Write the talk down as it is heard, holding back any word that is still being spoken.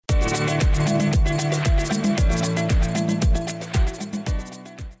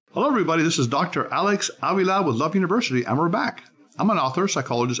everybody. This is Dr. Alex Avila with Love University, and we're back. I'm an author,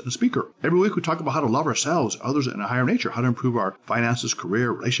 psychologist, and speaker. Every week we talk about how to love ourselves, others, and a higher nature, how to improve our finances,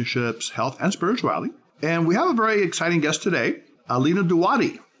 career, relationships, health, and spirituality. And we have a very exciting guest today, Lena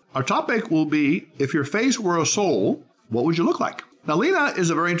Duwadi. Our topic will be, if your face were a soul, what would you look like? Now, Lena is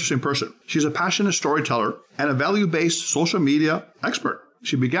a very interesting person. She's a passionate storyteller and a value-based social media expert.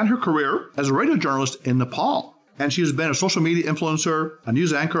 She began her career as a radio journalist in Nepal, and she has been a social media influencer, a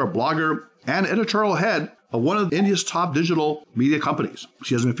news anchor, a blogger, and editorial head of one of India's top digital media companies.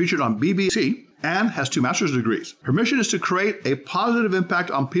 She has been featured on BBC and has 2 master's degrees. Her mission is to create a positive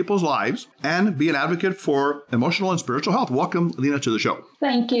impact on people's lives and be an advocate for emotional and spiritual health. Welcome, Lena, to the show.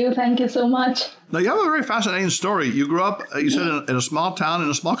 Thank you. Thank you so much. Now, you have a very fascinating story. You grew up, you said, in a small town in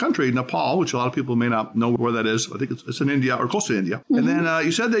a small country, Nepal, which a lot of people may not know where that is. I think it's in India or close to India. Mm-hmm. And then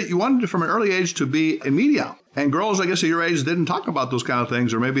you said that you wanted from an early age to be in media. And girls, I guess, at your age didn't talk about those kind of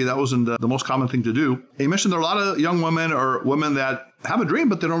things, or maybe that wasn't the most common thing to do. And you mentioned there are a lot of young women or women that have a dream,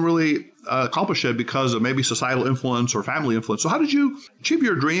 but they don't really accomplish it because of maybe societal influence or family influence. So how did you achieve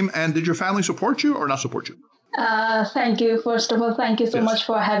your dream, and did your family support you or not support you? Thank you. First of all, thank you so much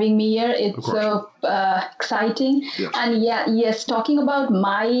for having me here. It's so exciting. Yes. And talking about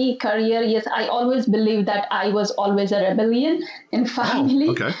my career, yes, I always believe that I was always a rebellion in family.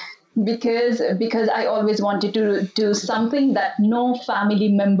 Oh, okay. Because I always wanted to do something that no family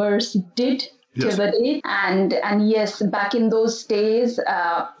members did. Yes. And yes, back in those days,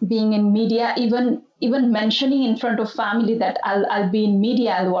 being in media, even mentioning in front of family that I'll be in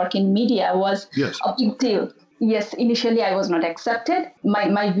media, I'll work in media was a big deal. Yes, initially I was not accepted.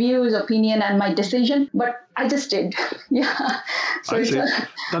 My views, opinion, and my decision, but I just did. Yeah. So I see.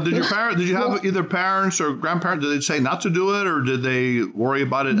 Now, did you have either parents or grandparents? Did they say not to do it, or did they worry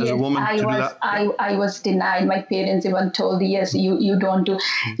about it as a woman to do that? I was denied. My parents even told, yes, you don't do.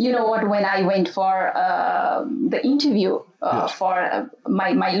 You know what? When I went for the interview for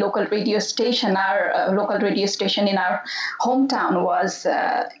my local radio station, our local radio station in our hometown was.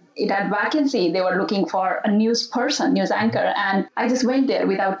 It had vacancy. They were looking for a news anchor. And I just went there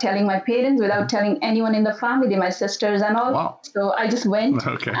without telling my parents, without telling anyone in the family, my sisters and all. Wow. So I just went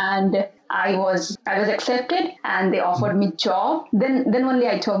and I was accepted, and they offered me job. Then only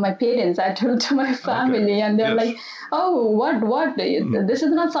I told my parents, I told to my family, and they're like, oh, what? This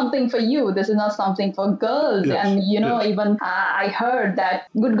is not something for you. This is not something for girls. Yes. And, even I heard that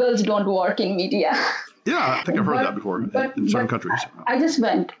good girls don't work in media. Yeah, I think I've heard that before in certain countries. I just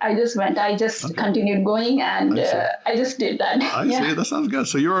went. I just continued going, and I just did that. I see. That sounds good.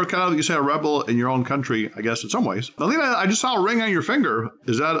 So you're kind of, you say, a rebel in your own country, I guess, in some ways. Now, Lena, I just saw a ring on your finger.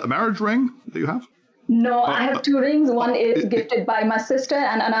 Is that a marriage ring that you have? No, I have 2 rings. One is gifted by my sister,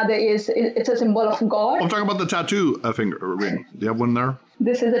 and another it's a symbol of God. I'm talking about the tattoo finger or ring. Do you have one there?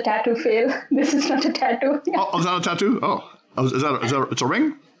 This is a tattoo fail. This is not a tattoo. Oh, is that a tattoo? Oh, is that it's a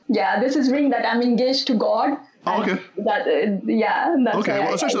ring? Yeah, this is ring that I'm engaged to God. Oh, okay. That's okay.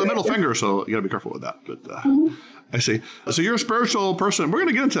 Well, it's actually the middle finger, so you got to be careful with that. But I see. So you're a spiritual person. We're going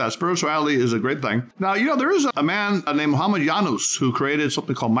to get into that. Spirituality is a great thing. Now, there is a man named Muhammad Yunus who created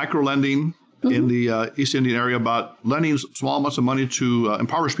something called microlending in the East Indian area about lending small amounts of money to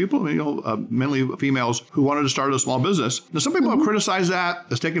impoverished people, mainly females who wanted to start a small business. Now, some people have criticized that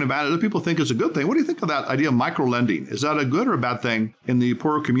as taking advantage. Other people think it's a good thing. What do you think of that idea of microlending? Is that a good or a bad thing in the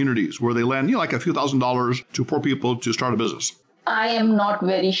poorer communities where they lend, like a few $1,000s to poor people to start a business? I am not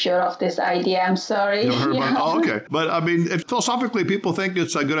very sure of this idea. I'm sorry. You haven't heard about it? Oh, okay. But I mean, if philosophically people think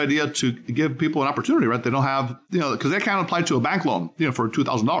it's a good idea to give people an opportunity, right? They don't have, because they can't apply to a bank loan, for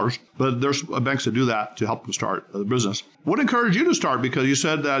 $2,000. But there's banks that do that to help them start a business. What encouraged you to start? Because you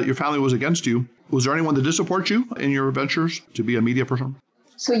said that your family was against you. Was there anyone that did support you in your ventures to be a media person?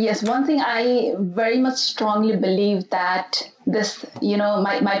 So yes, one thing I very much strongly believe that this,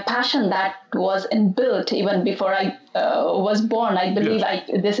 my passion that was inbuilt even before I was born, I believe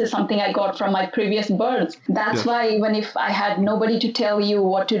this is something I got from my previous births. That's why even if I had nobody to tell you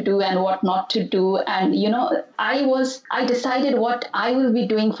what to do and what not to do, and, I decided what I will be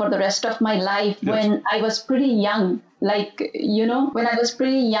doing for the rest of my life when I was pretty young, when I was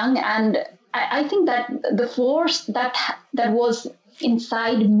pretty young. And I think that the force that was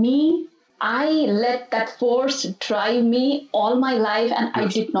inside me, I let that force drive me all my life, and I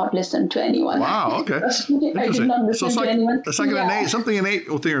did not listen to anyone. Wow, okay. I did not listen to anyone. It's like something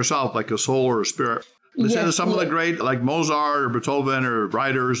innate within yourself, like a soul or a spirit. They say that some of the great, like Mozart or Beethoven or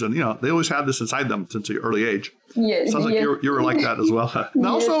writers, and they always had this inside them since an early age. Yes, sounds like you were like that as well.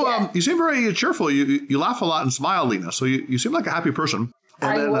 Now, also, you seem very cheerful. You laugh a lot and smile, Lena. So you seem like a happy person.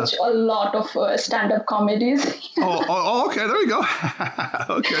 And I watch a lot of stand-up comedies. Okay. There you go.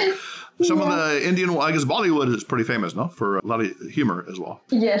 Okay. Some of the Indian, I guess Bollywood is pretty famous, no? For a lot of humor as well.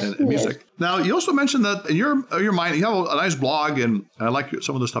 Yes. And music. Yes. Now, you also mentioned that in your mind, you have a nice blog, and I like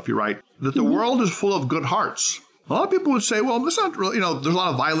some of the stuff you write, that the world is full of good hearts. A lot of people would say, well, that's not really, there's a lot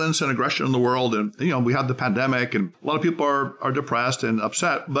of violence and aggression in the world. And, we have the pandemic and a lot of people are depressed and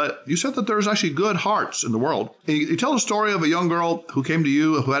upset. But you said that there's actually good hearts in the world. And you tell a story of a young girl who came to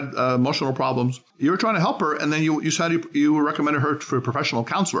you who had emotional problems. You were trying to help her. And then you said you recommended her for a professional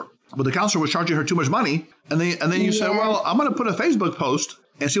counselor. But the counselor was charging her too much money. And then you said, well, I'm going to put a Facebook post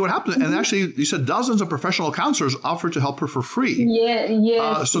and see what happens. And actually, you said dozens of professional counselors offered to help her for free.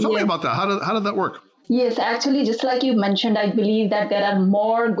 So tell me about that. How did that work? Yes, actually, just like you mentioned, I believe that there are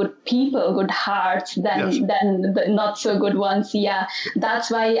more good people, good hearts than the not so good ones. Yeah,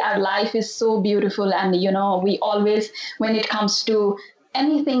 that's why our life is so beautiful. And, we always, when it comes to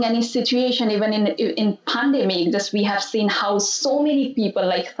anything, any situation, even in pandemic, just we have seen how so many people,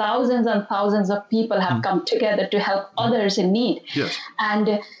 like thousands and thousands of people have come together to help others in need. Yes.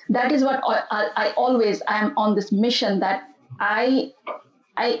 And that is what I always, I'm on this mission that I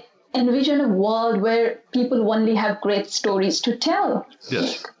envision a world where people only have great stories to tell.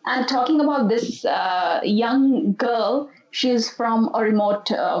 Yes. And talking about this young girl, she's from a remote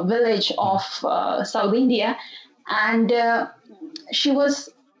village of South India, and she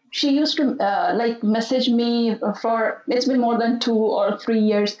used to message me for, it's been more than 2 or 3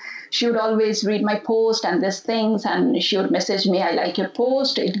 years. She would always read my post and these things, and she would message me, I like your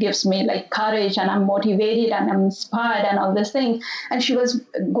post. It gives me courage, and I'm motivated and I'm inspired and all these things. And she was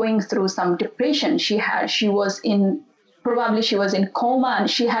going through some depression. She was in coma, and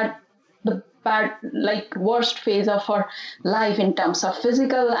she had the bad, worst phase of her life in terms of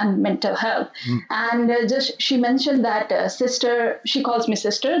physical and mental health. And she mentioned that sister, she calls me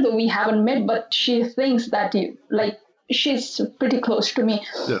sister, though we haven't met, but she thinks that she's pretty close to me.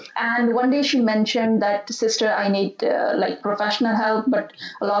 Yes. And one day she mentioned that, sister, I need professional help, but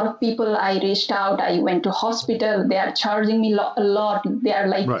a lot of people, I reached out, I went to hospital, they are charging me a lot. They are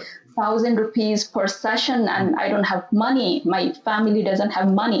 1,000 rupees per session, and I don't have money. My family doesn't have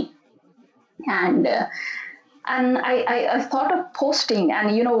money. And I thought of posting,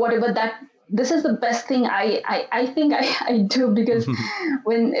 and whatever that, this is the best thing I think I do, because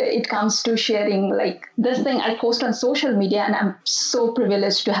when it comes to sharing this thing, I post on social media, and I'm so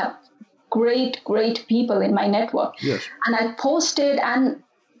privileged to have great people in my network. Yes. And I posted, and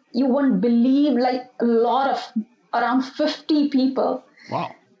you won't believe, around 50 people.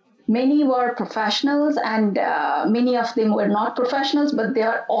 Wow. Many were professionals, and many of them were not professionals, but they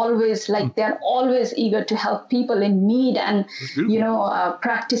are always they're always eager to help people in need, and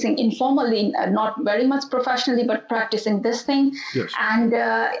practicing informally, not very much professionally, but practicing this thing. Yes. And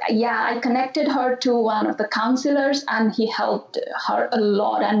I connected her to one of the counselors, and he helped her a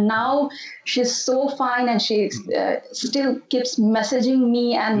lot. And now she's so fine, and she still keeps messaging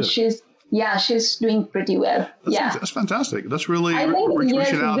me, and she's doing pretty well. That's fantastic. That's really I think,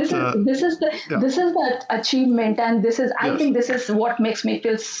 reaching out. This is the achievement, and this is, I think this is what makes me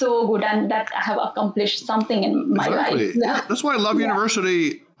feel so good, and that I have accomplished something in my life. Yeah. That's why Love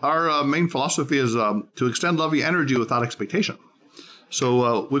University, our main philosophy is to extend loving energy without expectation.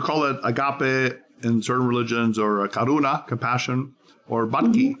 So we call it agape in certain religions, or karuna, compassion, or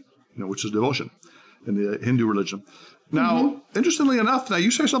bhakti, which is devotion in the Hindu religion. Now, interestingly enough, now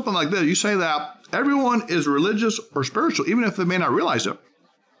you say something like this. You say that everyone is religious or spiritual, even if they may not realize it.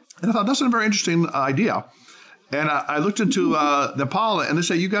 And I thought that's a very interesting idea. And I looked into Nepal, and they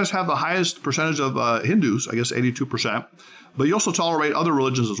say you guys have the highest percentage of Hindus, I guess 82%. But you also tolerate other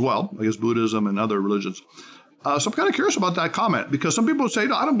religions as well, I guess Buddhism and other religions. So I'm kind of curious about that comment, because some people say,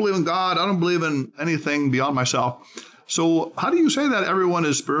 no, I don't believe in God. I don't believe in anything beyond myself. So how do you say that everyone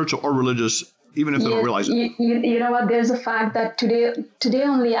is spiritual or religious, even if they don't realize it? You know what? There's a fact that today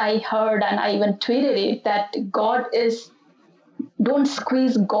only I heard, and I even tweeted it, that don't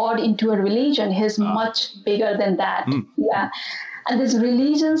squeeze God into a religion. He's much bigger than that. Yeah. And these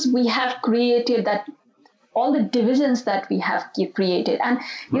religions we have created, that all the divisions that we have created. And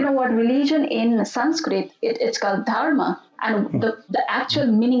you know what? Religion in Sanskrit, it's called dharma. And the actual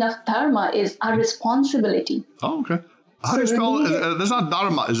meaning of dharma is our responsibility. Oh, okay. How do you spell it? That's not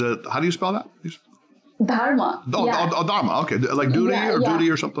dharma. Is it? How do you spell that? Dharma. Dharma. Okay, like duty duty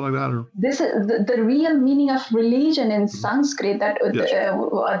or something like that. Or this is the real meaning of religion in Sanskrit. That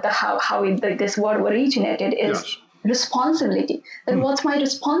this word originated is responsibility. Then what's my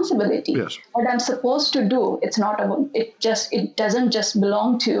responsibility? Yes. What I'm supposed to do. It's not. It doesn't just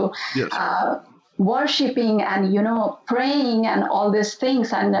belong to worshipping and, praying and all these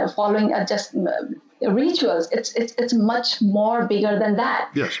things and following just rituals. It's much more bigger than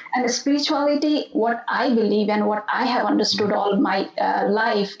that. Yes. And spirituality, what I believe and what I have understood all my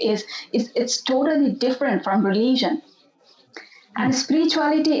life is it's totally different from religion. And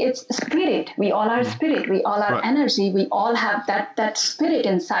spirituality, it's spirit. We all are spirit. We all are energy. We all have that spirit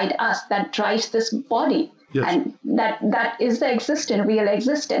inside us that drives this body. Yes. And that is the real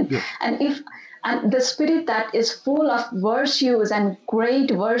existence. Yes. And the spirit that is full of virtues and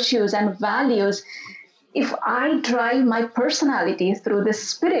great virtues and values, if I drive my personality through the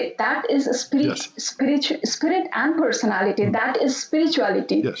spirit, that is a spirit, spirit and personality. That is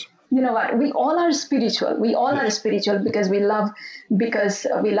spirituality. Yes. You know what? We all are spiritual. We all are spiritual because we love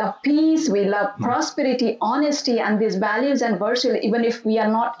peace, we love prosperity, honesty, and these values and virtues. Even if we are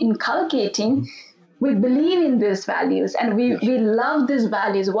not inculcating, we believe in these values and we love these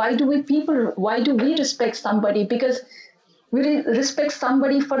values. Why do we respect somebody? Because we respect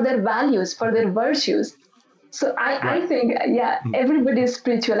somebody for their values, for their virtues. So I think, everybody is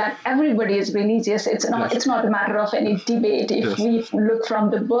spiritual and everybody is religious. It's not a matter of any debate. If we look from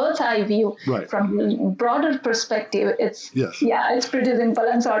the bird's eye view, from the broader perspective, it's pretty simple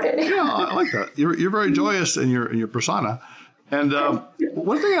and sorted. Yeah, I like that. You're very joyous in your persona. And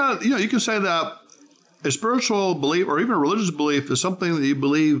one thing, you can say that a spiritual belief or even a religious belief is something that you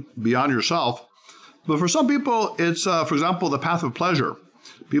believe beyond yourself. But for some people, it's, for example, the path of pleasure.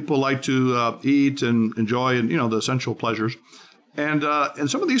 People like to eat and enjoy, and the essential pleasures. And in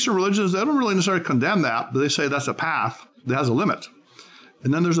some of the Eastern religions, they don't really necessarily condemn that, but they say that's a path that has a limit.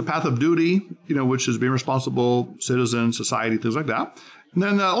 And then there's the path of duty, which is being responsible citizen, society, things like that. And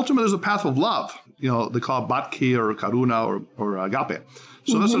then ultimately there's the path of love. They call it bhakti or karuna or agape.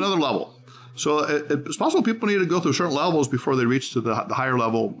 So that's another level. So it's possible people need to go through certain levels before they reach to the higher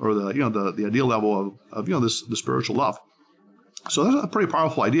level or the ideal level of the spiritual love. So that's a pretty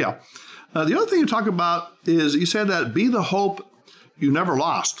powerful idea. The other thing you talk about is you said that be the hope you never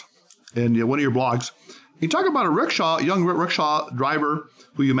lost in one of your blogs. You talk about a young rickshaw driver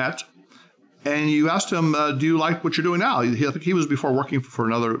who you met, and you asked him, do you like what you're doing now? I think he was before working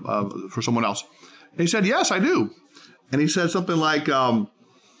for someone else. And he said, yes, I do. And he said something like, no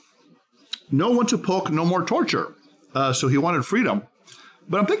one to poke, no more torture. So he wanted freedom.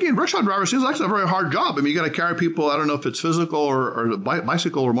 But I'm thinking rickshaw driver seems like it's a very hard job. I mean, you got to carry people, I don't know if it's physical or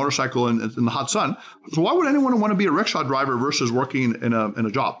bicycle or motorcycle in the hot sun. So why would anyone want to be a rickshaw driver versus working in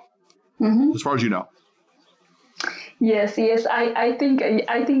a job, as far as you know? Yes. I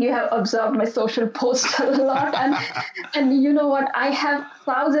think you have observed my social posts a lot, and you know what? I have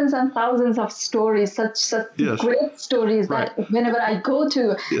thousands and thousands of stories, such great stories that whenever I go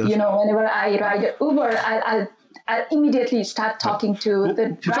to, whenever I ride Uber, I immediately start talking to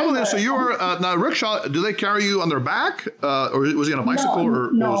the driver. So you were now rickshaw. Do they carry you on their back, or was he on a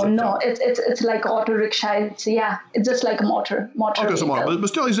bicycle? No. It's like auto rickshaw. It's just like a motor. Okay, so but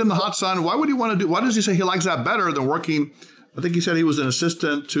still, he's in the hot sun. Why would he want to do? Why does he say he likes that better than working? I think he said he was an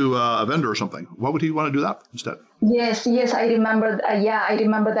assistant to a vendor or something. Why would he want to do that instead? Yes, I remember. I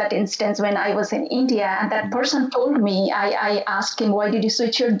remember that instance when I was in India, and that person told me. I asked him, "Why did you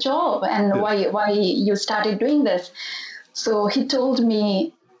switch your job, and why you started doing this?" So he told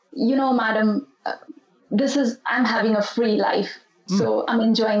me, "Madam, I'm having a free life. So I'm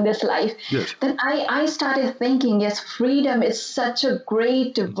enjoying this life." Yes. Then I started thinking, yes, freedom is such a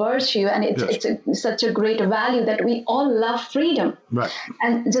great virtue, and it's such a great value that we all love freedom. Right.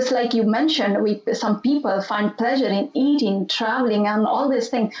 And just like you mentioned, some people find pleasure in eating, traveling, and all these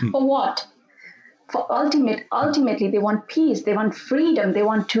things. For what? For ultimately, they want peace. They want freedom. They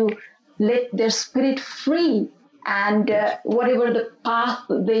want to let their spirit free. And whatever the path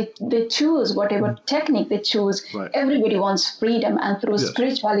they choose, whatever technique they choose, everybody wants freedom. And through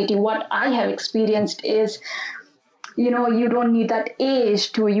spirituality, what I have experienced is, you don't need that age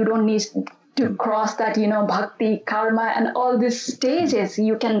you don't need to cross that, bhakti, karma, and all these stages.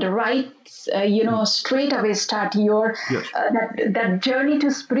 You can straight away start your that journey to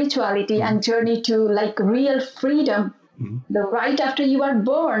spirituality and journey to like real freedom. Right after you are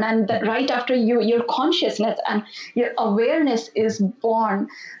born, and right after your consciousness and your awareness is born.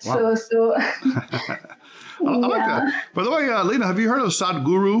 Wow. So I like that. By the way, Lena, have you heard of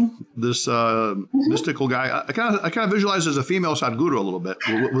Sadhguru, this mystical guy? I kind of visualize as a female Sadhguru a little bit,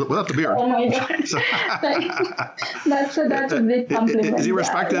 without the beard. Oh my God, that's a big compliment. Is he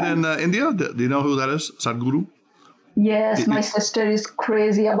respected in India? Do you know who that is, Sadhguru? Yes, my sister is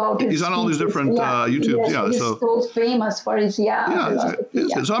crazy about his He's on all these speeches. different YouTube. Yes, Yeah, he's so so famous for his philosophy.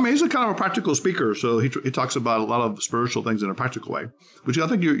 Yeah. so I mean, he's a kind of a practical speaker. So he talks about a lot of spiritual things in a practical way, which I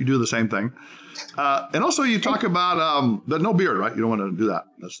think you do the same thing. And also you talk about but no beard, right? You don't want to do that.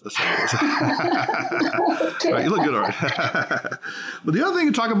 That's right. You look good, all right. But the other thing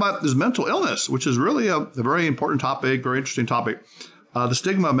you talk about is mental illness, which is really a very important topic, very interesting topic. The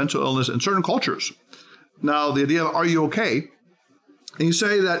stigma of mental illness in certain cultures. Now, the idea of are you okay? And you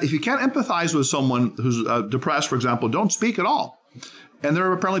say that if you can't empathize with someone who's depressed, for example, don't speak at all. And there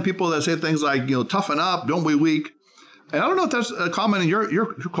are apparently people that say things like, toughen up, don't be weak. And I don't know if that's common in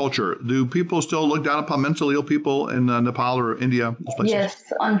your culture. Do people still look down upon mentally ill people in Nepal or India? Those places?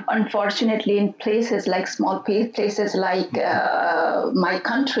 Yes, unfortunately, in places like small places like my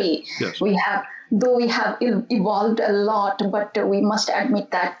country, yes. we have evolved a lot, but we must admit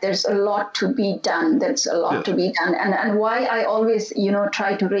that there's a lot to be done. There's a lot to be done. And why I always,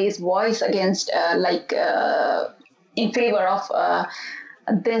 try to raise voice against in favor of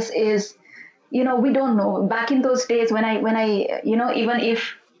this is, we don't know. Back in those days when I even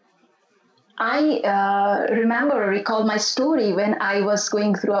if I recall my story when I was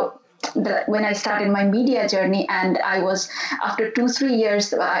going through when I started my media journey, and I was, after 2-3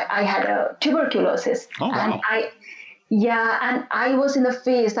 years, I had a tuberculosis. Oh, wow. And I was in the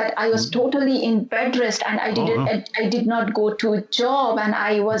phase that I was totally in bed rest, and I did not go to a job, and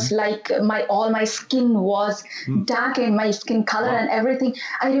I was like all my skin was darkened, my skin color and everything.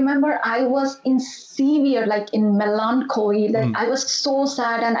 I remember I was in severe, in melancholy, I was so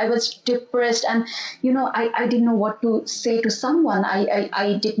sad and I was depressed, and I didn't know what to say to someone.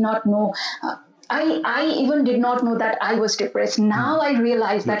 I did not know. I even did not know that I was depressed. Now I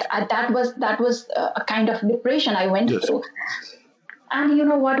realize that that was a kind of depression I went through. And you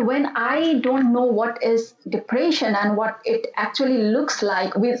know what, when I don't know what is depression and what it actually looks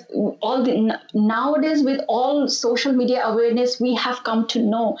like, with all nowadays with all social media awareness, we have come to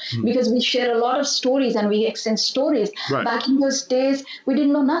know because we share a lot of stories and we exchange stories. Right. Back in those days, we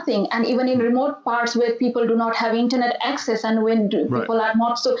didn't know nothing. And even in remote parts where people do not have internet access, and when people are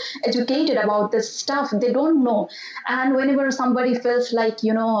not so educated about this stuff, they don't know. And whenever somebody feels like,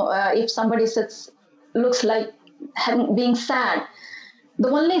 if somebody looks like being sad, the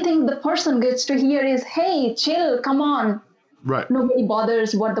only thing the person gets to hear is, hey, chill, come on. Right. Nobody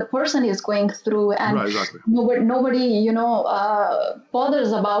bothers what the person is going through. And exactly. nobody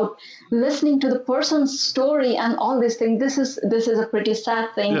bothers about listening to the person's story and all these things. This is a pretty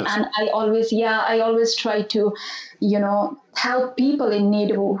sad thing. Yes. And I always try to, help people in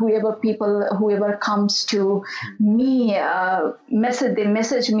need, whoever comes to me, they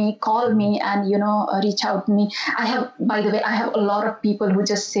message me, call me, and, reach out to me. By the way, I have a lot of people who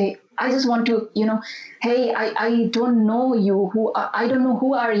just say, I just want to, hey, I don't know you, I don't know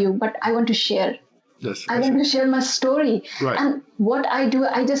who are you, but I want to share. Yes, I want to share my story. Right. And what I do,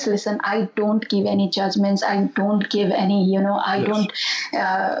 I just listen. I don't give any judgments. I don't give any, I don't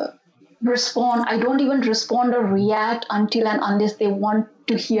respond. I don't even respond or react until and unless they want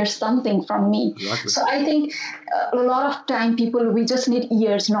to hear something from me. Exactly. So I think a lot of time we just need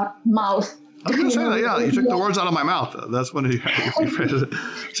ears, not mouth. I was going to say that, yeah. You took the words out of my mouth. That's when you phrase it.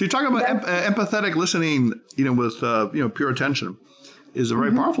 So you're talking about empathetic listening, with, pure attention is a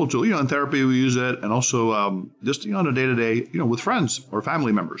very powerful tool. In therapy we use it, and also just, on a day-to-day, with friends or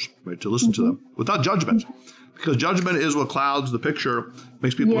family members, right, to listen to them without judgment. Because judgment is what clouds the picture,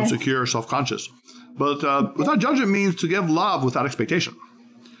 makes people insecure, self-conscious. But without judgment means to give love without expectation.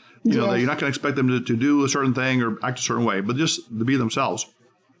 That you're not going to expect them to do a certain thing or act a certain way, but just to be themselves.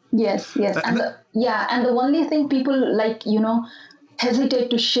 Yes. And the only thing people hesitate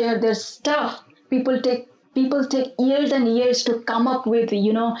to share their stuff. People take years and years to come up with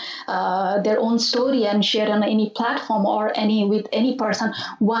their own story and share on any platform or with any person.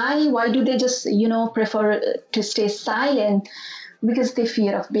 Why do they just prefer to stay silent? Because they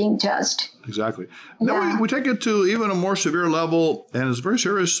fear of being judged. Exactly. Then we take it to even a more severe level, and it's very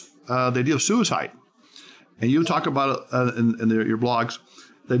serious, the idea of suicide. And you talk about it in your blogs,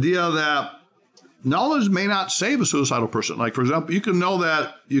 the idea that knowledge may not save a suicidal person. Like, for example, you can know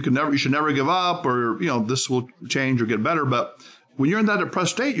that you should never give up, or, this will change or get better. But when you're in that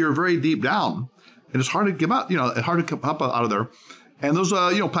depressed state, you're very deep down, and it's hard to give up, it's hard to come up out of there. And those,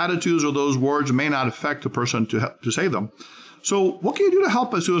 platitudes or those words may not affect the person to save them. So what can you do to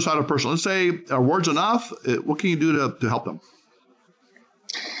help a suicidal person? Let's say, are words enough? What can you do to help them?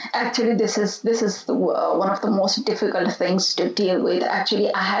 Actually, this is one of the most difficult things to deal with.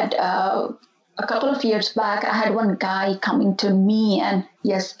 Actually, I had a a couple of years back, I had one guy coming to me, and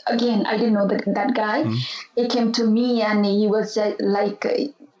yes, again, I didn't know that guy. He came to me and he was like,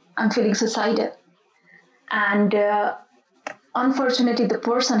 I'm feeling suicidal. And unfortunately, the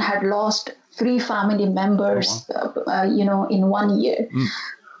person had lost 3 family members, in 1 year.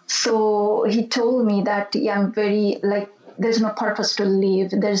 So he told me that, I'm very, like, there's no purpose to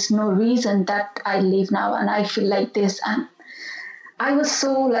live. There's no reason that I live now, and I feel like this. And I was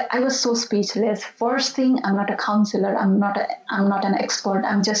so speechless. First thing, I'm not a counselor. I'm not an expert.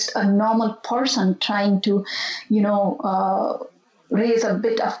 I'm just a normal person trying to, raise a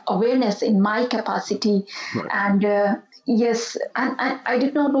bit of awareness in my capacity. Right. And yes, and I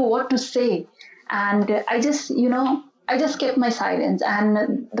did not know what to say. And I just kept my silence.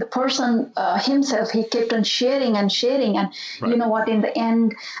 And the person himself, he kept on sharing. And right. You know what, in the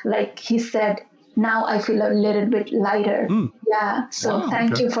end, like he said, now I feel a little bit lighter. Yeah. So Wow,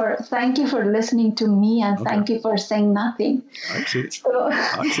 thank you for listening to me, and thank you for saying nothing. I see.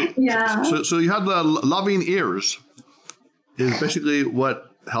 I see. Yeah. So you had the loving ears is basically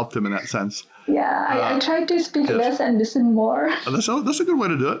what helped him in that sense. Yeah, I try to speak less and listen more. That's a good way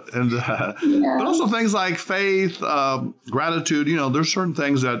to do it. And but also things like faith, gratitude. There's certain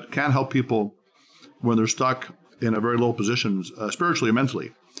things that can help people when they're stuck in a very low position, spiritually or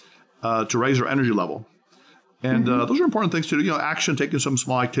mentally, to raise their energy level. And those are important things to do. Action, taking some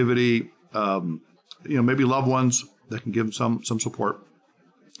small activity. Maybe loved ones that can give them some support.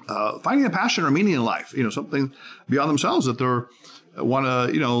 Finding a passion or meaning in life. Something beyond themselves that they're want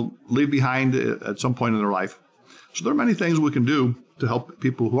to, leave behind at some point in their life. So there are many things we can do to help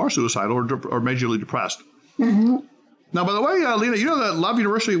people who are suicidal or majorly depressed. Now, by the way, Lena, that Love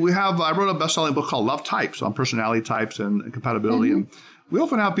University, I wrote a best-selling book called Love Types on personality types and compatibility. And we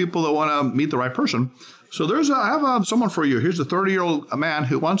often have people that want to meet the right person. So I have someone for you. Here's a 30-year-old man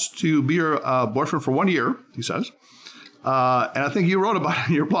who wants to be your boyfriend for 1 year, he says. And I think you wrote about it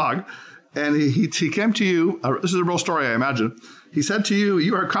in your blog. And he came to you. This is a real story, I imagine. He said to you,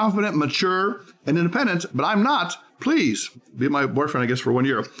 you are confident, mature, and independent, but I'm not. Please be my boyfriend, I guess, for 1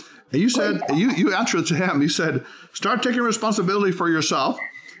 year. And you said, you answered to him. You said, start taking responsibility for yourself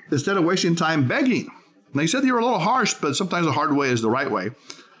instead of wasting time begging. Now, you said you were a little harsh, but sometimes the hard way is the right way.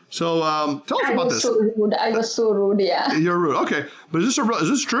 So tell us about this. I was so rude, yeah. You're rude. Okay. But is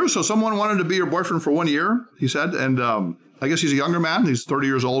this true? So someone wanted to be your boyfriend for 1 year, he said. And I guess he's a younger man. He's 30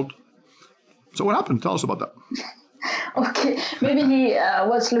 years old. So what happened? Tell us about that. Okay. Maybe he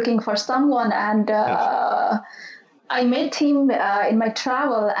was looking for someone, and I met him in my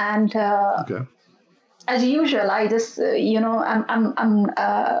travel. And as usual, I just,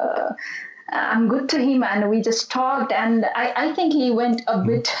 I'm good to him, and we just talked, and I think he went a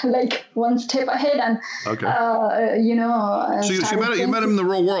bit like one step ahead, and So you met him in the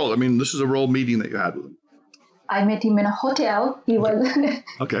real world. I mean, this is a real meeting that you had with him. I met him in a hotel. He was in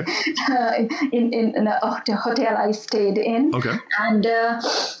a hotel I stayed in. Okay. And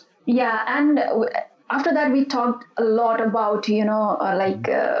and after that we talked a lot about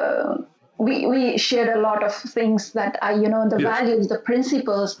we shared a lot of things that values, the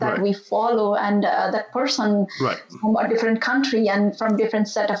principles that we follow, and that person from a different country and from different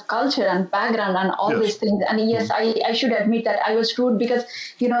set of culture and background and all these things. And yes, I should admit that I was rude, because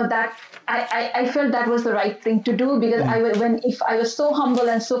that I felt that was the right thing to do, because if I was so humble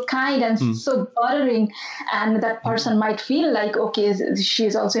and so kind and so bothering, and that person might feel like, okay,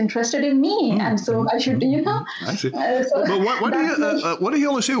 she's also interested in me, and so I should, I see. But what did he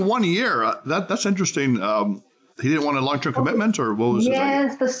only say 1 year? That's interesting. He didn't want a long-term commitment, or what was it?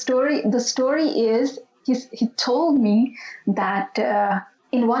 Yes, the story is he told me that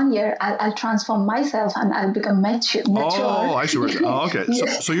in 1 year I'll transform myself and I'll become mature. Oh, I see. Oh, okay.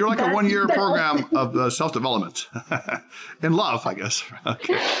 Yes. So you're like a 1 year program of self-development in love, I guess.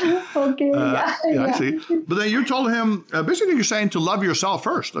 Okay. I see. But then you told him, basically you're saying to love yourself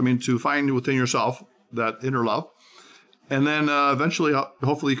first. I mean, to find within yourself that inner love. And then eventually,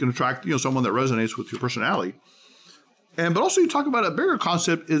 hopefully you can attract, someone that resonates with your personality. But also you talk about a bigger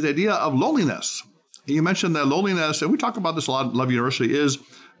concept is the idea of loneliness. And you mentioned that loneliness, and we talk about this a lot at Love University, is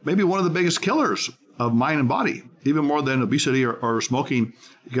maybe one of the biggest killers of mind and body, even more than obesity or smoking.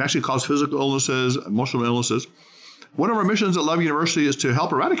 It can actually cause physical illnesses, emotional illnesses. One of our missions at Love University is to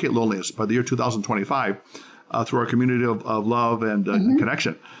help eradicate loneliness by the year 2025 through our community of love and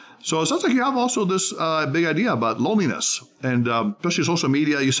connection. So it sounds like you have also this big idea about loneliness, and especially social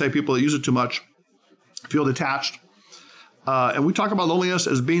media. You say people that use it too much feel detached. And we talk about loneliness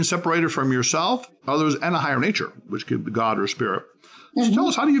as being separated from yourself, others, and a higher nature, which could be God or spirit. So tell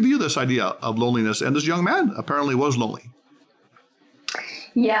us, how do you view this idea of loneliness? And this young man apparently was lonely.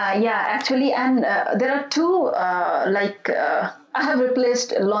 Yeah, actually, and there are two, I have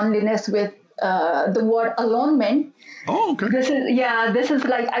replaced loneliness with the word alonement. Oh, okay. This is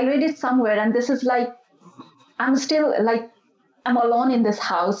like, I read it somewhere, and this is like, I'm still like, I'm alone in this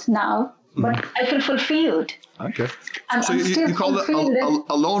house now, but I feel fulfilled. Okay. I'm You still call it fulfilled.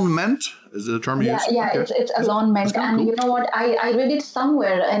 alonement? Is it a term you use? Yeah, Okay. it's alonement. And cool. you know what? I read it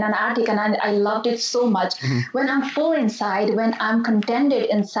somewhere in an article, and I loved it so much. When I'm full inside, when I'm contented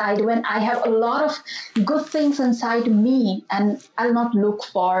inside, when I have a lot of good things inside me, and I'll not look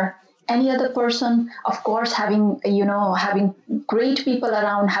for any other person. Of course, having great people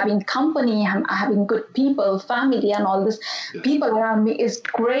around, having company, having good people, family, and all this people around me is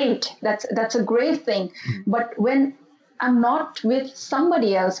great. That's a great thing. But when I'm not with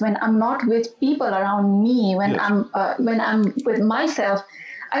somebody else, when I'm not with people around me, when I'm with myself,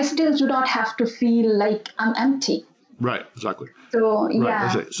 I still do not have to feel like I'm empty. Right, exactly. So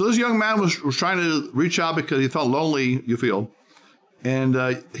Right, so this young man was trying to reach out because he felt lonely, you feel. And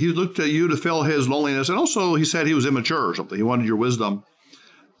he looked at you to fill his loneliness. And also he said he was immature or something. He wanted your wisdom.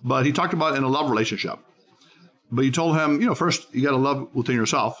 But he talked about it in a love relationship. But you told him, first you got to love within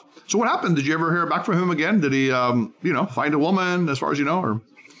yourself. So what happened? Did you ever hear back from him again? Did he, find a woman as far as you know? Or?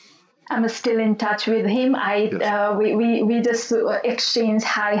 I'm still in touch with him. We just exchange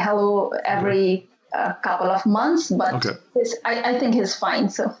hi, hello every couple of months. But I think he's fine.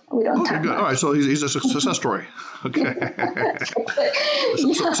 So we don't talk good. All right. So he's a success story. Okay.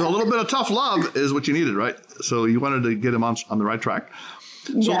 So a little bit of tough love is what you needed, right? So you wanted to get him on the right track.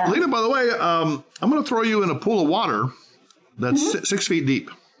 So, Lena, by the way, I'm going to throw you in a pool of water that's 6 feet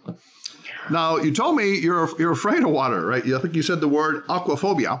deep. Now, you told me you're afraid of water, right? I think you said the word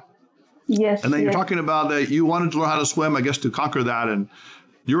aquaphobia. Yes. And then you're talking about that you wanted to learn how to swim, I guess, to conquer that. And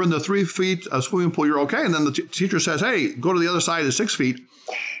you're in the 3 feet swimming pool. You're okay. And then the teacher says, hey, go to the other side of 6 feet.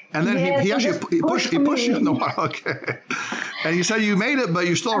 And then he pushed you in the water. Okay. And you said you made it, but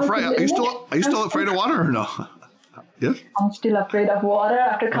you're still afraid. Are you still afraid of water or no? Yes? I'm still afraid of water.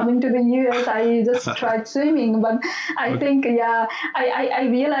 After coming to the US, I just tried swimming, but I think, I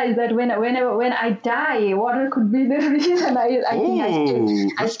realized that when I die, water could be the reason.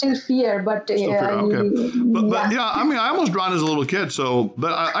 I still fear, but But I mean, I almost drowned as a little kid. So,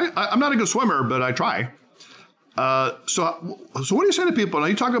 but I'm not a good swimmer, but I try. So what do you say to people? Now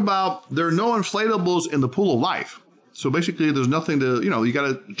you talk about there are no inflatables in the pool of life. So basically, there's nothing to you got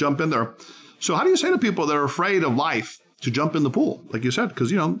to jump in there. So how do you say to people that are afraid of life to jump in the pool, like you said,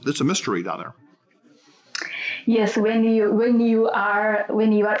 because it's a mystery down there? Yes, when you are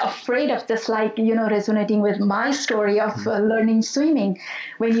afraid of, just like resonating with my story of learning swimming,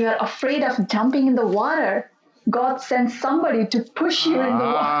 when you are afraid of jumping in the water, God sends somebody to push you in the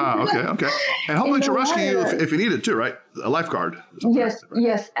water. Okay. And hopefully to rescue you if you need it too, right? A lifeguard. Yes.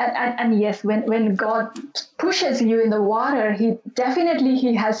 And yes, when God pushes you in the water, he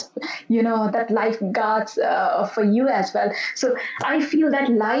has, that lifeguards for you as well. So I feel that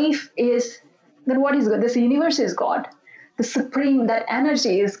life is, that what is God? This universe is God. The supreme, that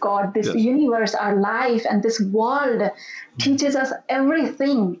energy is God. This universe, our life, and this world teaches us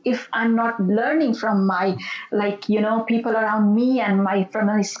everything. If I'm not learning from my, people around me and from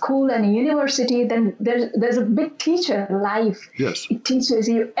my school and university, then there's a big teacher, life. Yes. It teaches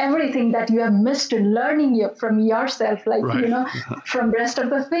you everything that you have missed learning from yourself, from rest of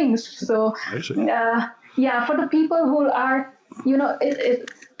the things. So, for the people who are,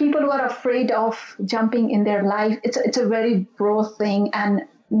 people who are afraid of jumping in their life, it's a very broad thing. And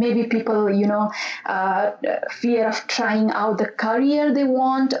maybe people, fear of trying out the career they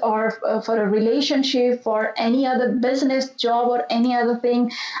want, or for a relationship, for any other business, job, or any other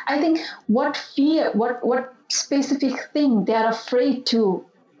thing. I think what specific thing they are afraid to,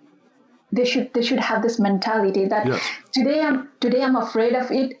 they should have this mentality that today I'm afraid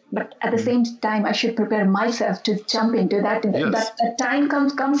of it, but at the same time I should prepare myself to jump into that. That time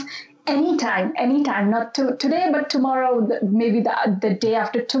comes anytime, not today, but tomorrow, maybe the day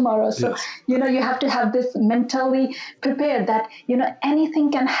after tomorrow. So you have to have this mentally prepared that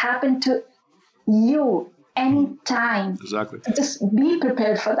anything can happen to you anytime. Exactly. Just be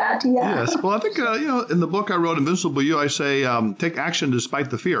prepared for that. Yeah. Yes. Well, I think in the book I wrote, Invincible You, I say take action despite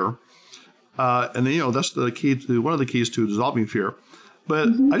the fear. And then, that's the key to one of the keys to dissolving fear. But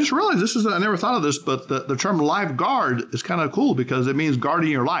I just realized I never thought of this, but the term lifeguard is kind of cool because it means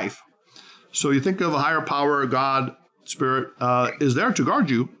guarding your life. So you think of a higher power, God, Spirit, is there to guard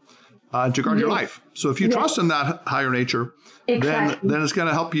you, to guard your life. So if you trust in that higher nature, then it's going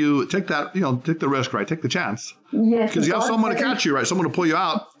to help you take that, take the risk, right? Take the chance. Yes. Because you have someone to catch you, right? Someone to pull you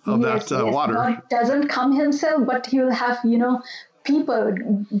out of that water. God doesn't come himself, but he'll have, people,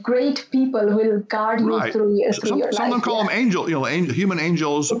 great people will guide you Right. through your life. Some of them call them angel, human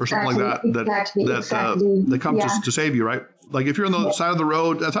angels or something like that. That come to save you, right? Like if you're on the side of the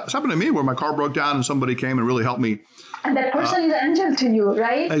road, that's happened to me where my car broke down and somebody came and really helped me. And that person is angel to you,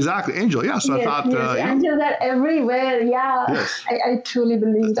 right? Exactly, angel. Yeah. So I thought, angels are everywhere. Yeah. Yes. I truly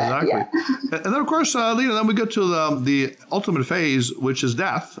believe that. Exactly. Yeah. And then of course, Lena, then we get to the ultimate phase, which is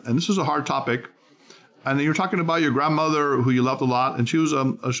death, and this is a hard topic. And you're talking about your grandmother who you loved a lot, and she was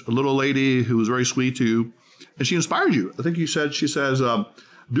a little lady who was very sweet to you, and she inspired you. I think she says,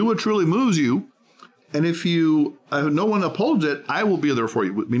 do what truly moves you, and if no one upholds it, I will be there for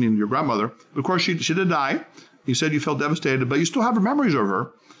you, meaning your grandmother. But of course, she did die. You said you felt devastated, but you still have memories of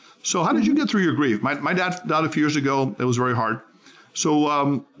her. So how did you get through your grief? My dad died a few years ago. It was very hard.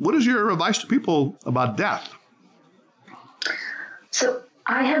 So what is your advice to people about death? So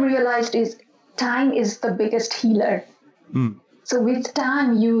I have realized time is the biggest healer. So with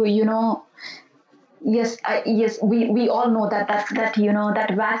time, we all know that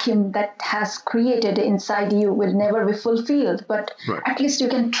vacuum that has created inside you will never be fulfilled. But at least you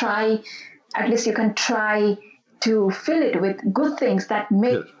can try. At least you can try to fill it with good things that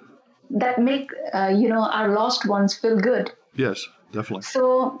make our lost ones feel good. Yes. Definitely.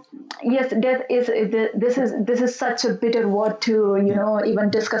 So yes, death is this is such a bitter word to even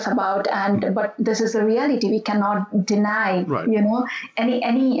discuss about, but this is a reality we cannot deny. Right.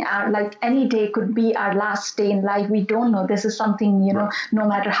 Any day could be our last day in life. We don't know. This is something no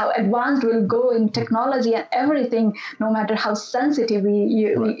matter how advanced we'll go in technology and everything, no matter how sensitive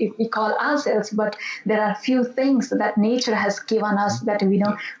we call ourselves, but there are few things that nature has given us that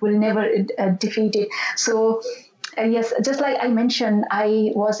will never defeat it. So. Yes, just like I mentioned,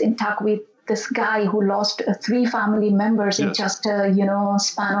 I was in talk with this guy who lost 3 family members in just a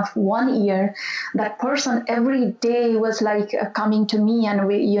span of 1 year. That person every day was like coming to me and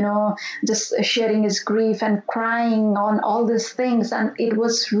we just sharing his grief and crying on all these things, and it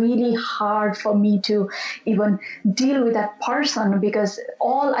was really hard for me to even deal with that person because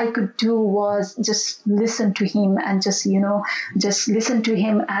all I could do was just listen to him and just listen to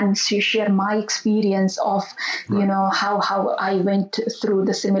him and share my experience of how I went through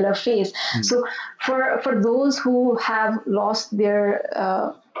the similar phase. So for those who have lost their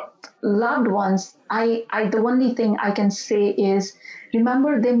loved ones, the only thing I can say is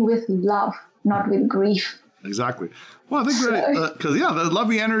remember them with love, not with grief. Exactly. Well, I think because the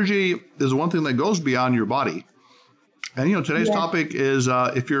loving energy is one thing that goes beyond your body. And today's topic is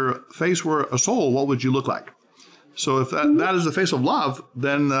if your face were a soul, what would you look like? So if that is the face of love,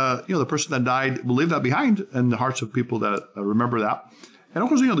 then the person that died will leave that behind in the hearts of people that remember that. And of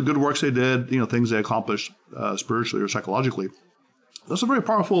course, the good works they did, things they accomplished spiritually or psychologically. That's a very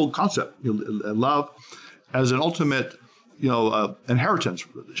powerful concept. Love as an ultimate, inheritance,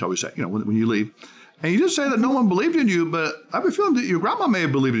 shall we say? When you leave. And you did say that no one believed in you, but I have a feeling that your grandma may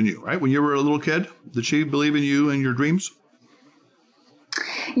have believed in you, right? When you were a little kid, did she believe in you and your dreams?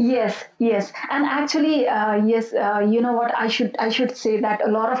 Yes. And actually, what I should say that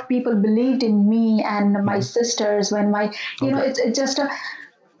a lot of people believed in me and my sisters when it's just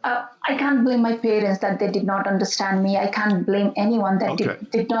I can't blame my parents that they did not understand me. I can't blame anyone that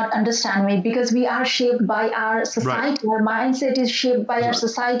did not understand me because we are shaped by our society. Right. Our mindset is shaped by our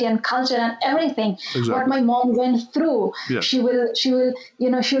society and culture and everything. Exactly. What my mom went through, she will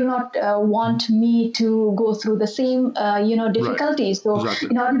not want me to go through the same, difficulties. Right. So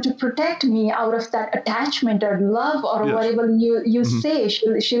in order to protect me out of that attachment or love or whatever you say,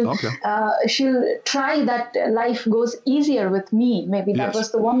 she'll try that life goes easier with me. Maybe that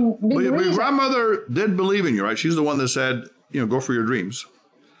was the one. But your grandmother did believe in you, right? She's the one that said, go for your dreams.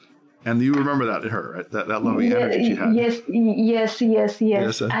 And you remember that in her, right? That loving energy she had. Yes.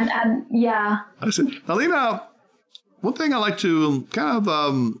 And yeah. I see. Now, Lena, one thing I like to kind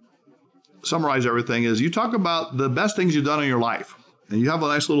of summarize everything is you talk about the best things you've done in your life. And you have a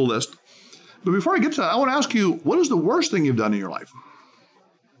nice little list. But before I get to that, I want to ask you, what is the worst thing you've done in your life?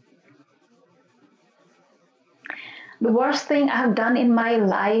 The worst thing I've done in my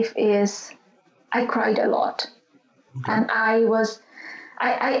life is I cried a lot. Okay. And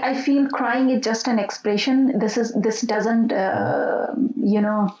I feel crying is just an expression. This doesn't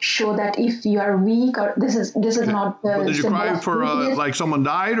show that if you are weak or this is not. Did you cry for like someone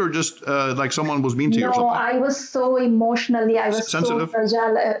died or just like someone was mean to you or something? No, I was so emotionally. I was sensitive? So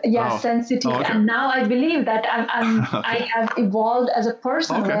fragile. Sensitive. Okay. And now I believe that I have evolved as a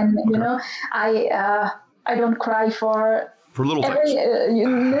person. Okay. And I don't cry for For little things.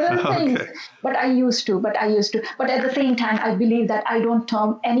 Little things. Okay. But I used to. But at the same time, I believe that I don't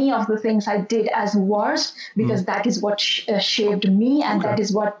term any of the things I did as worst, because that is what shaped me, and that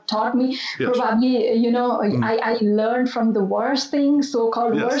is what taught me. Yes. Probably, I learned from the worst things,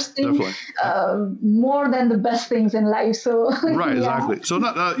 so-called worst things, more than the best things in life. So right, exactly. So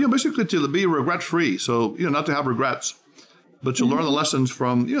not basically to be regret-free. So not to have regrets, but to learn the lessons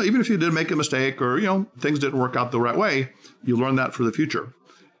from even if you did make a mistake or things didn't work out the right way, you learn that for the future,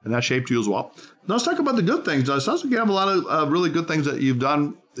 and that shaped you as well. Now let's talk about the good things. It sounds like you have a lot of really good things that you've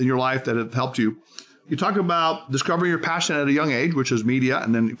done in your life that have helped you. You talk about discovering your passion at a young age, which is media,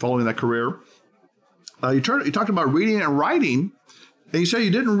 and then following that career. You talked about reading and writing, and you say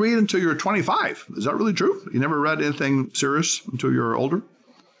you didn't read until you were 25. Is that really true? You never read anything serious until you were older?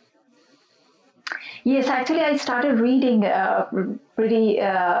 Yes, actually, I started reading pretty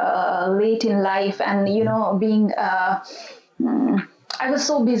late in life, and being I was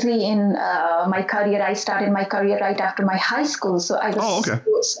so busy in my career. I started my career right after my high school, so I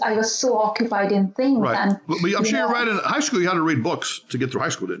was so occupied in things. Right, and but I'm sure you read in high school. You had to read books to get through high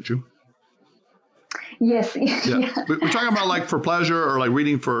school, didn't you? Yes. Yeah. We're talking about like for pleasure or like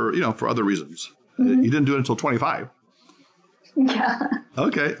reading for for other reasons. You didn't do it until 25. Yeah.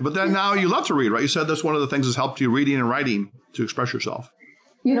 Okay. But then now you love to read, right? You said that's one of the things that's helped you, reading and writing, to express yourself.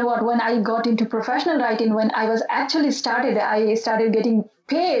 You know what? When I got into professional writing, when I started getting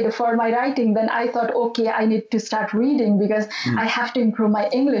paid for my writing, then I thought, okay, I need to start reading because I have to improve my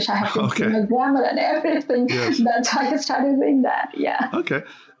English. I have to improve my grammar and everything. Yes. That's why I started doing that. Yeah. Okay.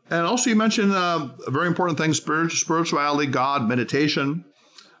 And also you mentioned a very important thing, spirituality, God, meditation.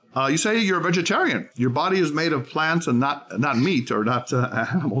 You say you're a vegetarian. Your body is made of plants and not meat or not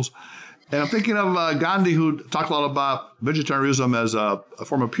animals. And I'm thinking of Gandhi, who talked a lot about vegetarianism as a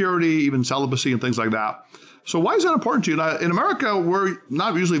form of purity, even celibacy and things like that. So why is that important to you? Now, in America, we're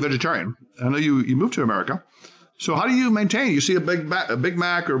not usually vegetarian. I know you moved to America. So how do you maintain? You see a Big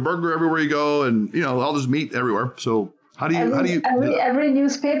Mac or burger everywhere you go, and all this meat everywhere. So how do you every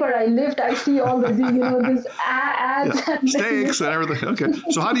newspaper I lift, I see all the these ads and steaks and everything. Okay.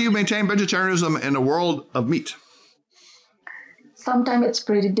 So how do you maintain vegetarianism in a world of meat? Sometimes it's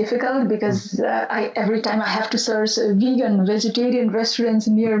pretty difficult because every time I have to search vegan, vegetarian restaurants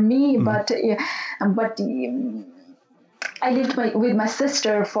near me. But I lived with my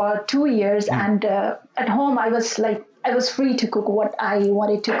sister for 2 years, and at home I was free to cook what I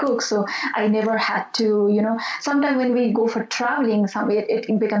wanted to cook. So I never had to, sometimes when we go for traveling,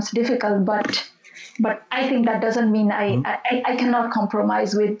 it becomes difficult, but I think that doesn't mean I cannot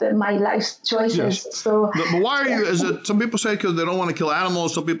compromise with my life's choices. Yes. So, but why are you? Is it some people say because they don't want to kill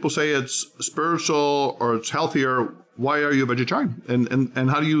animals? Some people say it's spiritual or it's healthier. Why are you a vegetarian?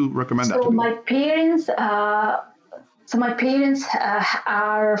 And how do you recommend that? So my parents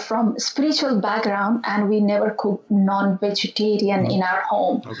are from spiritual background, and we never cooked non-vegetarian in our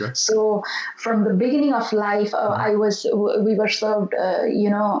home. Okay. So from the beginning of life, we were served,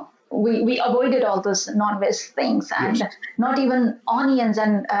 we avoided all those non-veg things, and not even onions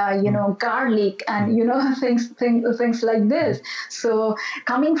and garlic and things like this. So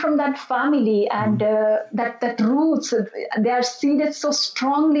coming from that family and that roots, they are seeded so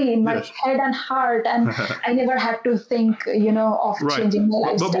strongly in my head and heart, and I never had to think of changing my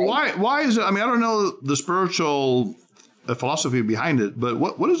lifestyle. But why is it? I mean, I don't know the spiritual philosophy behind it, but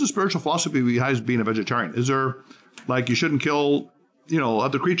what is the spiritual philosophy behind being a vegetarian? Is there like you shouldn't kill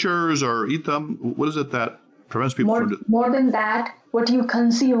other creatures or eat them? What is it that prevents people from doing? More than that, what you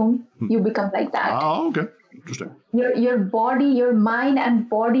consume, you become like that. Oh, okay. Interesting. Your body, your mind and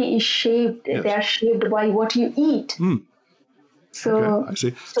body is shaped. Yes. They are shaped by what you eat. So okay, I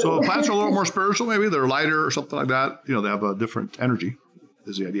see. So plants are a little more spiritual, maybe? They're lighter or something like that. They have a different energy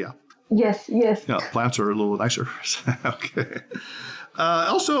is the idea. Yes. Yeah, plants are a little nicer. Okay.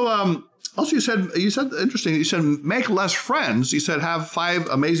 Also, you said interesting. You said make less friends. You said have 5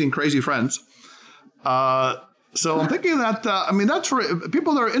 amazing, crazy friends. So I'm thinking that that's for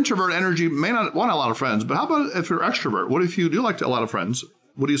people that are introvert energy may not want a lot of friends. But how about if you're extrovert? What if you do like a lot of friends?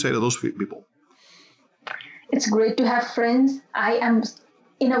 What do you say to those people? It's great to have friends.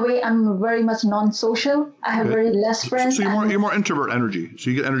 In a way, I'm very much non-social. I have very less friends. So you're more introvert energy. So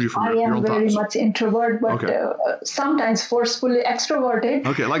you get energy from your own thoughts. I am very much introvert, but sometimes forcefully extroverted.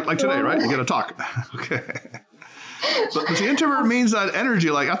 Okay, like today, right? You got to talk. Okay. But see, introvert means that energy.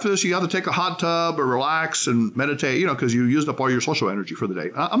 Like after this, you have to take a hot tub or relax and meditate. Because you used up all your social energy for the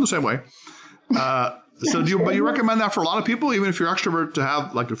day. I'm the same way. So but you recommend that for a lot of people, even if you're extrovert, to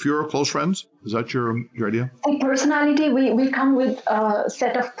have like a fewer close friends? Is that your idea? In personality, we come with a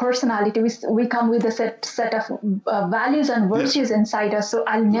set of personality. We come with a set of values and virtues inside us. So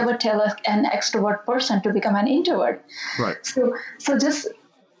I'll never tell an extrovert person to become an introvert. Right. So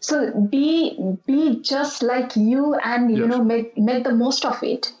be just like you, and make the most of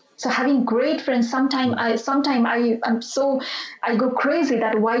it. So having great friends. Sometimes I go crazy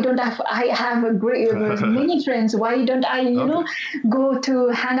that why don't I have a great many friends? Why don't I go to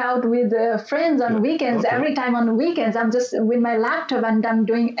hang out with friends on weekends? Okay. Every time on weekends I'm just with my laptop and I'm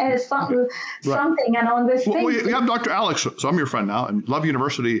doing something and all this thing. Well, you have Dr. Alex, so I'm your friend now, and Love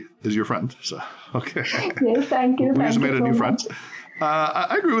University is your friend. So okay. Yes, thank you. We just made a new friend.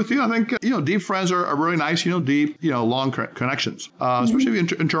 I agree with you. I think, deep friends are really nice, deep, long connections, especially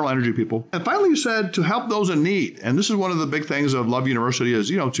internal energy people. And finally, you said to help those in need. And this is one of the big things of Love University is,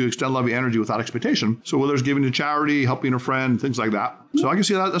 to extend love energy without expectation. So whether it's giving to charity, helping a friend, things like that. So I can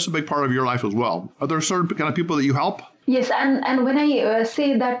see that's a big part of your life as well. Are there certain kind of people that you help? Yes, and when I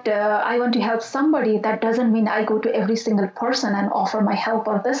say that I want to help somebody, that doesn't mean I go to every single person and offer my help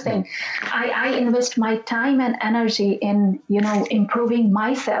or this thing. I invest my time and energy in, improving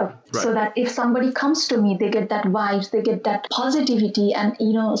myself, so that if somebody comes to me, they get that vibes, they get that positivity and,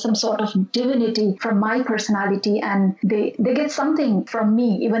 some sort of divinity from my personality, and they get something from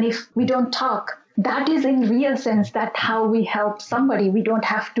me, even if we don't talk. That is in real sense that how we help somebody. We don't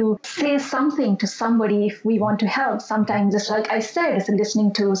have to say something to somebody if we want to help. Sometimes, just like I said, it's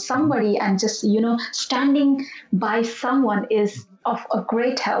listening to somebody and just, standing by someone is of a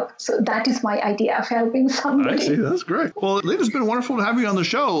great help. So that is my idea of helping somebody. I see. That's great. Well, Lena, it's been wonderful to have you on the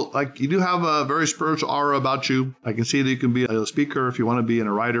show. Like, you do have a very spiritual aura about you. I can see that you can be a speaker if you want to be in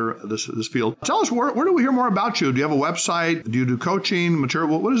a writer of this field. Tell us, where do we hear more about you? Do you have a website? Do you do coaching,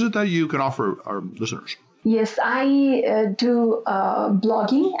 material? What is it that you can offer our listeners? Yes, I do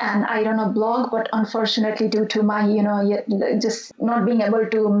blogging, and I run a blog, but unfortunately due to my, just not being able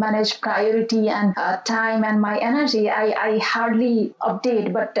to manage priority and time and my energy, I hardly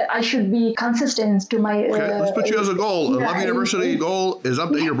update, but I should be consistent to my... Okay, let's put you as a goal. Love University goal is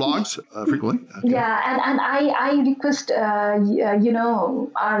update your blogs frequently. Okay. Yeah, and I request, our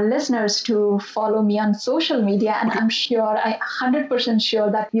listeners to follow me on social media, and I'm sure, 100% sure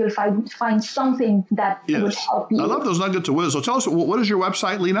that you'll find something that would help you. I love those nuggets of wisdom. So tell us, what is your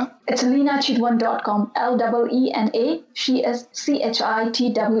website, Lena? It's LenaChitwan.com. LEENA. She is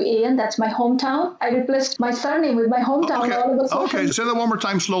CHITWAN. That's my hometown. I replaced my surname with my hometown. Okay, say that one more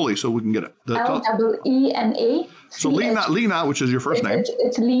time slowly so we can get it. LEENA. So Lena, which is your first name.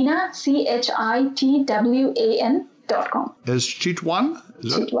 It's Lena, CHITWAN.com. Is Chitwan?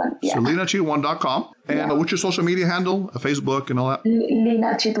 Chitwan, yeah. So LenaChitwan.com. And what's your social media handle? Facebook and all that?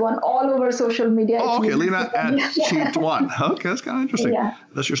 Lena Chitwan, all over social media. Oh, okay. Lena at Chitwan. Okay, that's kind of interesting. Yeah.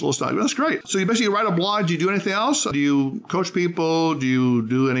 That's your little style. That's great. So you basically write a blog. Do you do anything else? Do you coach people? Do you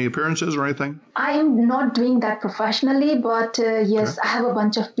do any appearances or anything? I am not doing that professionally, but yes, I have a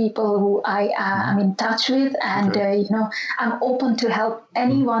bunch of people who I am in touch with, and I'm open to help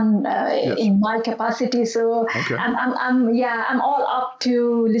anyone in my capacity. So I'm all up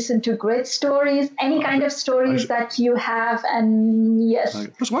to listen to great stories, any kind of stories that you have, and yes.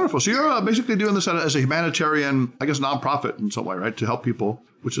 That's wonderful. So you're basically doing this as a humanitarian, I guess, nonprofit in some way, right? To help people,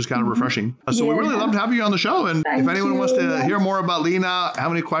 which is kind of refreshing. So we really love to have you on the show. And if anyone wants to hear more about Lena,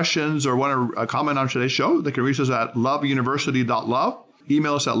 have any questions, or want to comment on today's show, they can reach us at loveuniversity.love.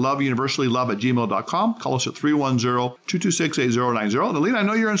 Email us at loveuniversitylove@gmail.com. Call us at 310-226-8090. And Alina, I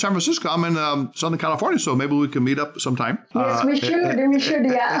know you're in San Francisco. I'm in Southern California, so maybe we can meet up sometime. Yes, we should,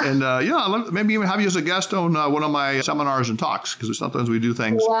 yeah. And maybe even have you as a guest on one of my seminars and talks, because sometimes we do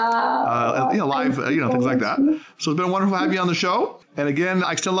things live, things like that. So it's been wonderful to have you on the show. And again,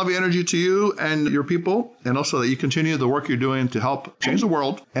 I extend love and energy to you and your people, and also that you continue the work you're doing to help change the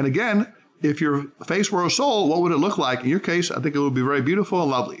world. And again, if your face were a soul, what would it look like? In your case, I think it would be very beautiful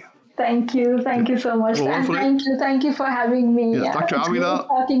and lovely. Thank you. Thank you so much. Well, thank you for having me. Yes, Dr. Avila,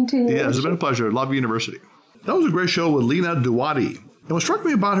 talking to you. Yes, it's been a pleasure. Love University. That was a great show with Lena Duwadi. And what struck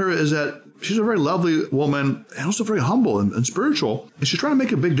me about her is that she's a very lovely woman and also very humble and spiritual. And she's trying to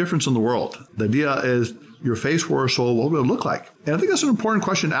make a big difference in the world. The idea is, your face were a soul, what would it look like? And I think that's an important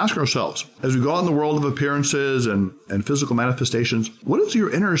question to ask ourselves. As we go out in the world of appearances and physical manifestations, what is your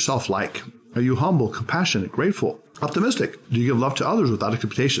inner self like? Are you humble, compassionate, grateful, optimistic? Do you give love to others without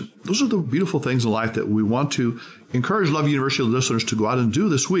expectation? Those are the beautiful things in life that we want to encourage Love University listeners to go out and do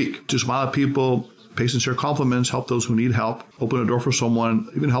this week. To smile at people, pay sincere compliments, help those who need help, open a door for someone,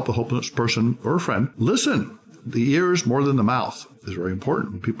 even help a hopeless person or a friend. Listen. The ears more than the mouth is very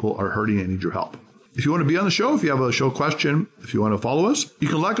important when people are hurting and need your help. If you want to be on the show, if you have a show question, if you want to follow us, you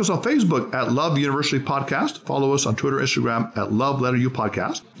can like us on Facebook at Love University Podcast. Follow us on Twitter, Instagram at Love Letter U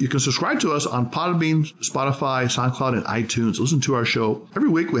Podcast. You can subscribe to us on Podbean, Spotify, SoundCloud, and iTunes. Listen to our show. Every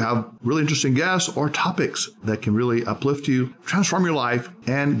week we have really interesting guests or topics that can really uplift you, transform your life,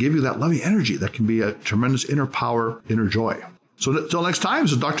 and give you that loving energy that can be a tremendous inner power, inner joy. So until next time,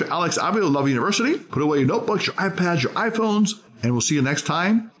 this is Dr. Alex Avila of Love University. Put away your notebooks, your iPads, your iPhones, and we'll see you next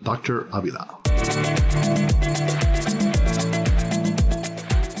time. Dr. Avila.